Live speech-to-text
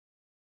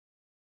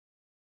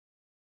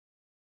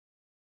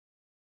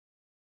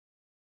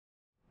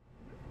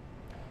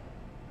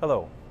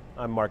Hello,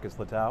 I'm Marcus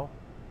Latow,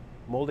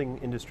 Molding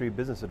Industry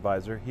Business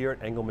Advisor here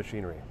at ENGEL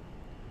Machinery.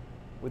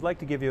 We'd like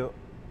to give you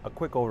a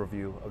quick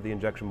overview of the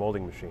injection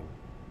molding machine.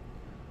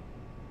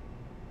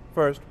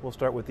 First, we'll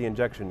start with the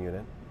injection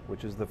unit,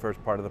 which is the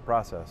first part of the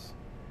process.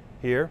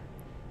 Here,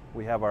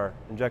 we have our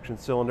injection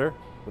cylinder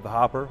with the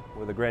hopper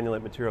where the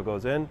granulate material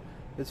goes in.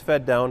 It's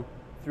fed down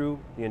through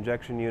the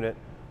injection unit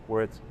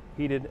where it's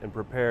heated and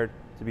prepared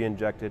to be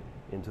injected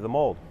into the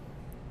mold.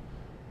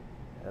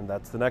 And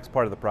that's the next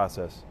part of the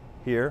process.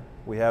 Here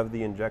we have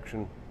the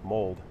injection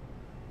mold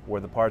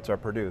where the parts are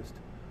produced.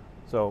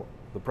 So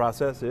the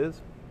process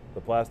is the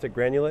plastic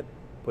granulate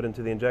put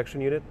into the injection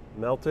unit,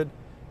 melted,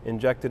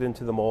 injected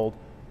into the mold,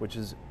 which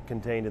is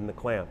contained in the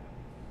clamp.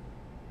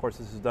 Of course,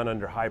 this is done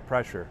under high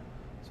pressure,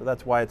 so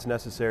that's why it's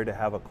necessary to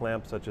have a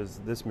clamp such as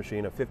this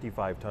machine, a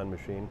 55-ton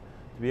machine,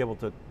 to be able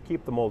to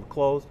keep the mold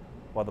closed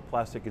while the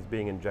plastic is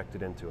being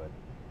injected into it.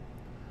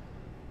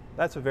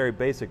 That's a very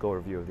basic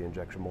overview of the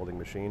injection molding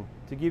machine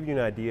to give you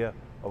an idea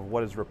of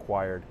what is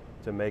required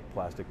to make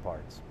plastic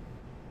parts.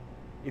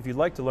 If you'd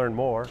like to learn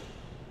more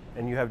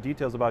and you have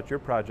details about your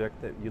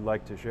project that you'd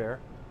like to share,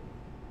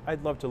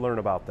 I'd love to learn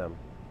about them.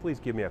 Please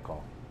give me a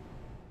call.